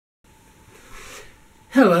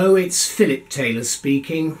Hello, it's Philip Taylor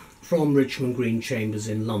speaking from Richmond Green Chambers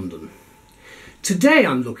in London. Today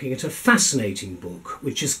I'm looking at a fascinating book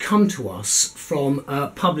which has come to us from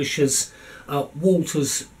publishers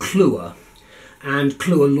Wolters, Kluwer and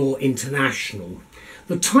Kluwer Law International.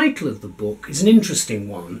 The title of the book is an interesting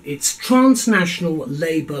one. It's Transnational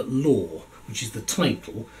Labour Law, which is the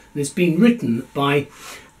title, and it's been written by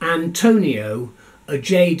Antonio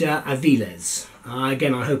Ojeda-Aviles.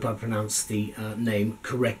 Again, I hope I pronounced the name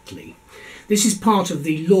correctly. This is part of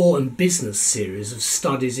the Law and Business series of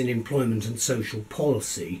studies in employment and social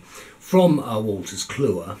policy from Wolters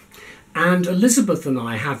Kluwer, and Elizabeth and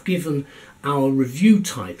I have given our review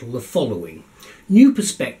title the following: New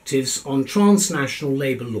Perspectives on Transnational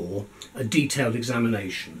Labour Law, a Detailed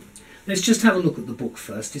Examination. Let's just have a look at the book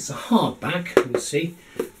first. It's a hardback, you can see,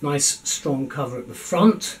 nice strong cover at the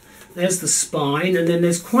front. There's the spine, and then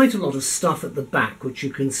there's quite a lot of stuff at the back which you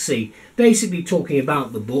can see, basically talking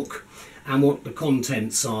about the book and what the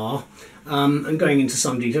contents are, and going into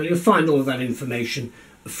some detail. You'll find all of that information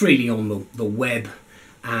freely on the web,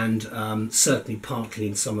 and certainly partly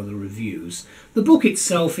in some of the reviews. The book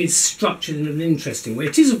itself is structured in an interesting way.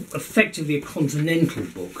 It is effectively a continental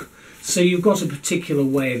book, so you've got a particular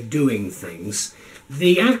way of doing things.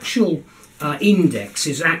 The actual index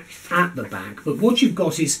is at the back, but what you've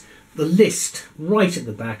got is the list right at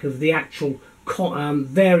the back of the actual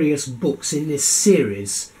various books in this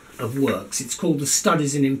series of works. It's called the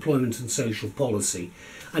Studies in Employment and Social Policy.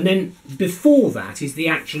 And then before that is the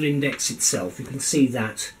actual index itself. You can see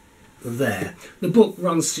that there. The book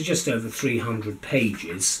runs to just over 300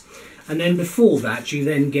 pages. And then before that you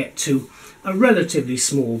then get to a relatively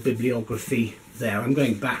small bibliography there. I'm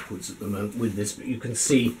going backwards at the moment with this, but you can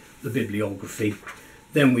see the bibliography.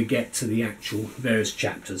 Then we get to the actual various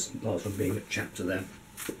chapters, apart from being a chapter there.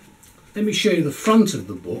 Let me show you the front of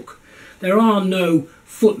the book. There are no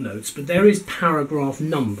footnotes, but there is paragraph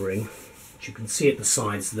numbering, which you can see at the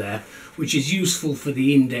sides there, which is useful for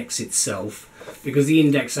the index itself, because the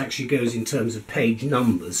index actually goes in terms of page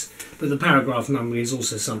numbers, but the paragraph numbering is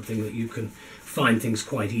also something that you can find things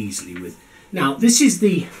quite easily with. Now, this is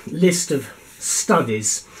the list of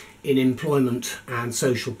studies in employment and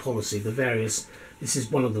social policy, the various. This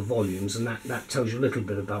is one of the volumes, and that tells you a little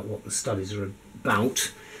bit about what the studies are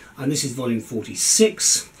about. And this is volume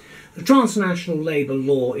 46. The Transnational Labour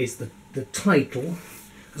Law is the title.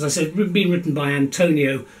 As I said, been written by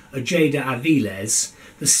Antonio Ojeda-Aviles.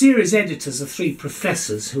 The series editors are three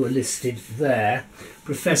professors who are listed there,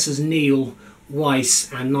 Professors Neil,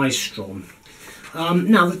 Weiss and Nystrom.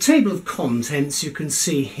 Now, the table of contents you can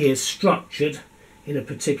see here structured in a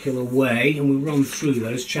particular way, and we'll run through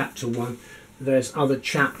those. Chapter 1. There's other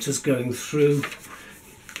chapters going through,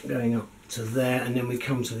 going up to there, and then we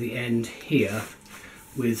come to the end here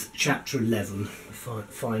with chapter 11, the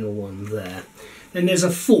final one there. Then there's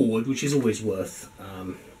a foreword, which is always worth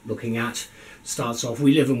looking at. Starts off,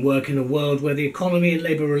 we live and work in a world where the economy and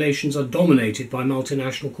labour relations are dominated by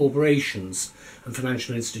multinational corporations and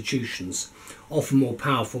financial institutions, often more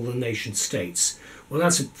powerful than nation states. Well,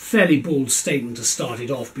 that's a fairly bold statement to start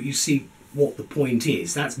it off, but you see what the point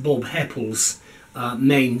is. That's Bob Heppell's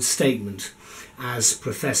main statement as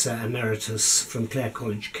Professor Emeritus from Clare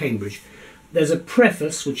College, Cambridge. There's a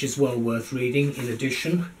preface which is well worth reading in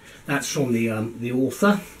addition. That's from the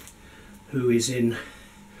author, who is in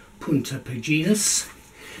Punta Paginas.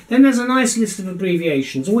 Then there's a nice list of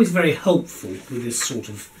abbreviations, always very helpful with this sort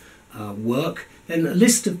of work. Then a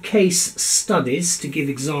list of case studies to give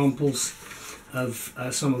examples of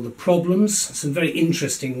some of the problems, some very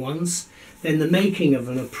interesting ones. Then the making of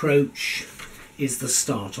an approach is the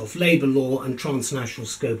start of labour law and transnational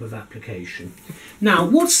scope of application. Now,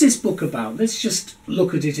 what's this book about? Let's just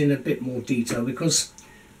look at it in a bit more detail, because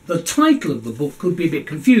the title of the book could be a bit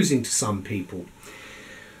confusing to some people.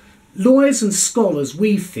 Lawyers and scholars,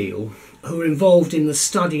 we feel, who are involved in the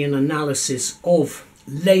study and analysis of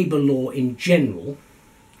labour law in general,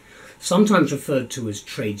 sometimes referred to as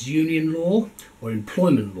trades union law or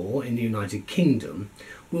employment law in the United Kingdom,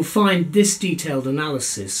 will find this detailed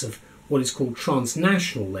analysis of what is called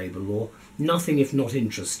transnational labour law nothing if not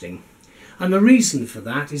interesting. And the reason for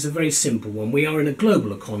that is a very simple one. We are in a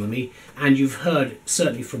global economy, and you've heard,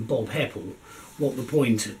 certainly from Bob Heppell, what the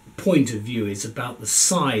point of view is about the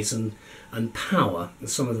size and power of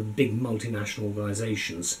some of the big multinational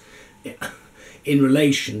organisations in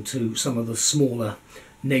relation to some of the smaller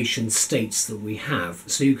nation states that we have.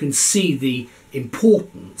 So you can see the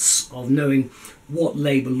importance of knowing what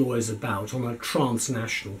labour law is about on a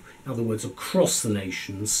transnational, in other words across the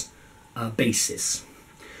nations, basis.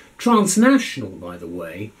 Transnational, by the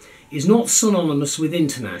way, is not synonymous with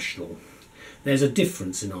international. there's a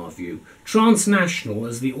difference in our view. Transnational,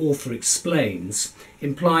 as the author explains,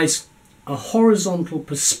 implies a horizontal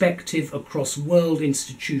perspective across world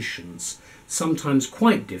institutions, sometimes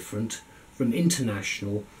quite different from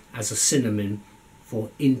international as a synonym for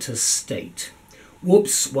interstate.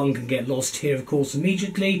 Whoops, one can get lost here of course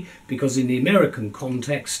immediately, because in the American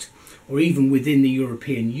context, or even within the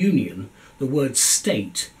European Union, the word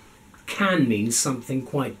state can mean something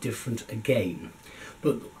quite different again.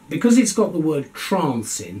 But because it's got the word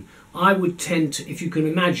trans in, I would tend to, if you can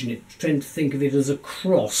imagine it, tend to think of it as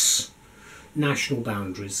across national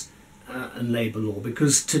boundaries and labour law,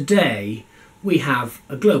 because today we have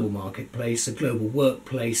a global marketplace, a global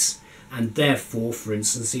workplace, and therefore, for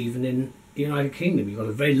instance, even in the United Kingdom, you've got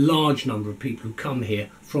a very large number of people who come here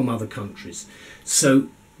from other countries. So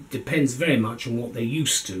it depends very much on what they're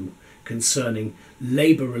used to concerning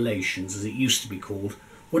labour relations, as it used to be called.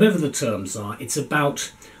 Whatever the terms are, it's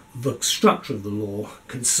about the structure of the law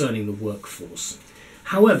concerning the workforce.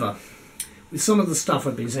 However, with some of the stuff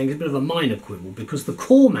I've been saying, it's a bit of a minor quibble, because the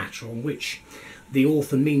core matter on which the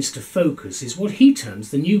author means to focus is what he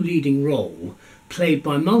terms the new leading role played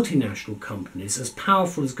by multinational companies, as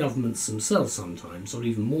powerful as governments themselves sometimes, or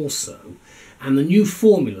even more so, and the new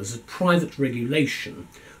formulas of private regulation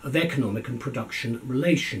of economic and production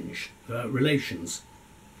relations.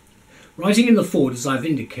 Writing in the foreword, as I've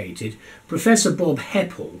indicated, Professor Bob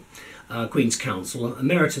Heppel, Queen's Counsel,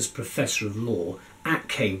 Emeritus Professor of Law at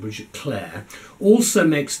Cambridge at Clare, also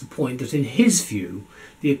makes the point that in his view,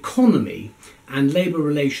 the economy and labour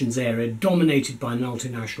relations area dominated by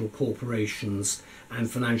multinational corporations and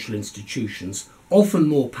financial institutions, often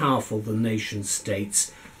more powerful than nation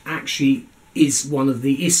states, actually is one of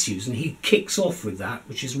the issues, and he kicks off with that,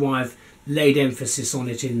 which is why I've laid emphasis on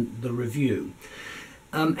it in the review.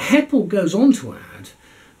 Heppel goes on to add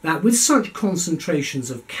that with such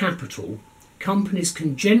concentrations of capital, companies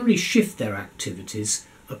can generally shift their activities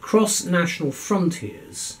across national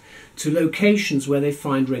frontiers to locations where they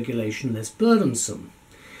find regulation less burdensome,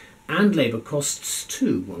 and labour costs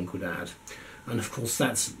too, one could add. And of course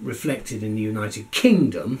that's reflected in the United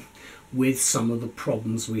Kingdom with some of the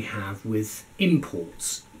problems we have with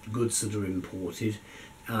imports, goods that are imported,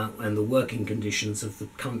 and the working conditions of the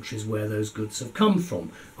countries where those goods have come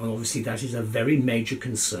from. And obviously that is a very major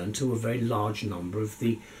concern to a very large number of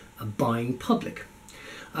the buying public.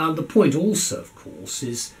 The point also, of course,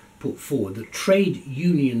 is put forward that trade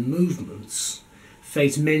union movements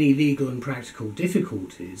face many legal and practical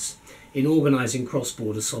difficulties in organising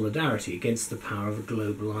cross-border solidarity against the power of a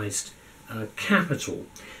globalised capital.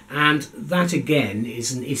 And that again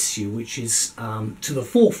is an issue which is to the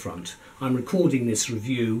forefront. I'm recording this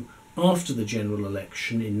review after the general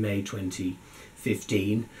election in May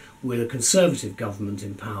 2015, with a Conservative government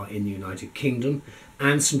in power in the United Kingdom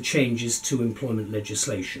and some changes to employment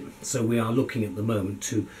legislation. So we are looking at the moment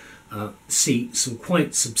to see some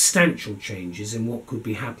quite substantial changes in what could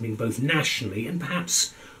be happening both nationally and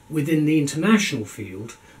perhaps within the international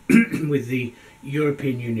field with the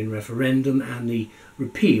European Union referendum and the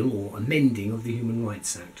repeal or amending of the Human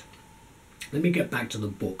Rights Act. Let me get back to the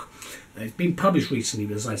book. It's been published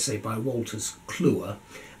recently, as I say, by Wolters, Kluwer,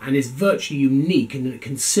 and is virtually unique in that it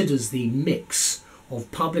considers the mix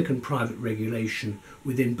of public and private regulation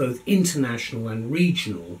within both international and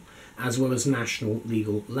regional, as well as national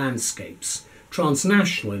legal landscapes.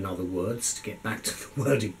 Transnational, in other words, to get back to the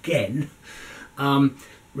word again,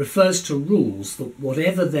 refers to rules that,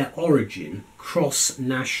 whatever their origin, cross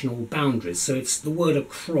national boundaries. So it's the word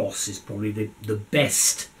across is probably the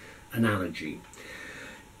best analogy.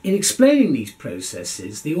 In explaining these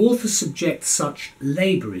processes, the author subjects such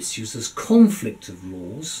labour issues as conflict of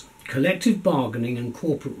laws, collective bargaining and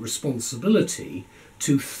corporate responsibility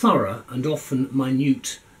to thorough and often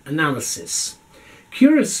minute analysis.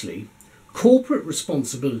 Curiously, corporate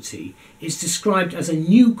responsibility is described as a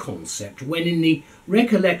new concept when, in the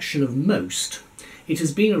recollection of most, it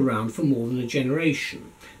has been around for more than a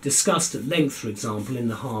generation, discussed at length, for example, in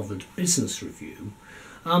the Harvard Business Review.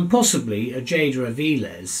 Possibly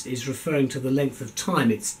Ojeda-Aviles is referring to the length of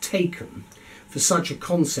time it's taken for such a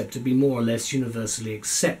concept to be more or less universally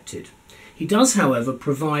accepted. He does, however,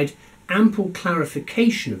 provide ample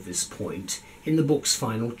clarification of this point in the book's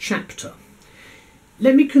final chapter.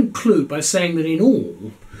 Let me conclude by saying that in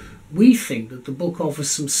all, we think that the book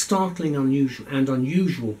offers some startling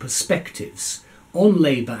unusual perspectives on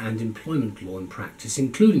labour and employment law and practice,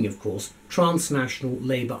 including, of course, transnational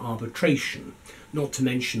labour arbitration, not to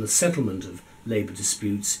mention the settlement of labour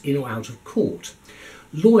disputes in or out of court.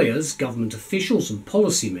 Lawyers, government officials and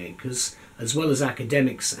policymakers, as well as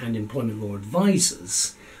academics and employment law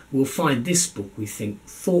advisors, will find this book, we think,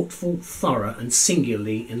 thoughtful, thorough and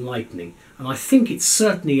singularly enlightening. And I think it's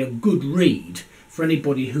certainly a good read for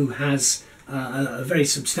anybody who has a very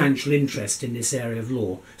substantial interest in this area of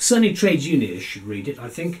law. Certainly trades unionists should read it, I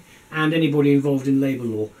think, and anybody involved in labour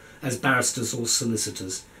law as barristers or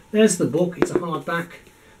solicitors. There's the book, it's a hardback.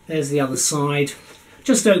 There's the other side.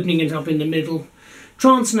 Just opening it up in the middle.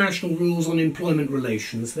 Transnational Rules on Employment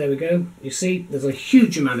Relations. There we go. You see, there's a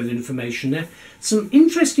huge amount of information there. Some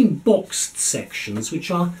interesting boxed sections,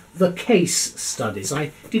 which are the case studies.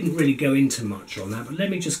 I didn't really go into much on that, but let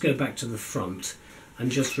me just go back to the front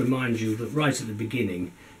and just remind you that right at the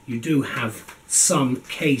beginning, you do have some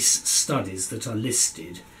case studies that are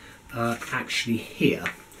listed actually here.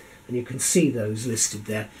 And you can see those listed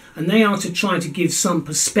there. And they are to try to give some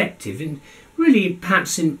perspective, in really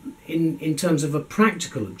perhaps in terms of a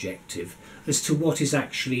practical objective as to what is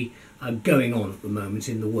actually going on at the moment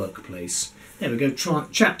in the workplace. There we go,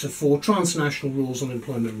 Chapter 4, Transnational Rules on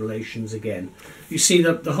Employment Relations again. You see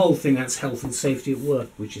the whole thing, that's health and safety at work,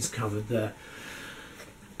 which is covered there.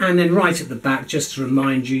 And then right at the back, just to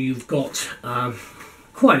remind you, you've got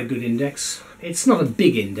quite a good index. It's not a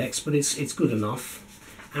big index, but it's good enough.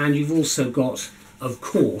 And you've also got, of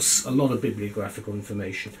course, a lot of bibliographical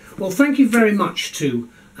information. Well, thank you very much to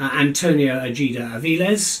Antonio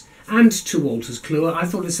Ojeda-Aviles and to Wolters Kluwer. I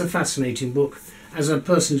thought it's a fascinating book. As a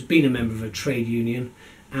person who's been a member of a trade union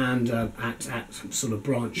and at sort of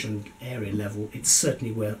branch and area level, it's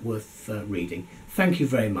certainly worth reading. Thank you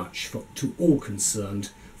very much to all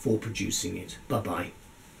concerned for producing it. Bye-bye.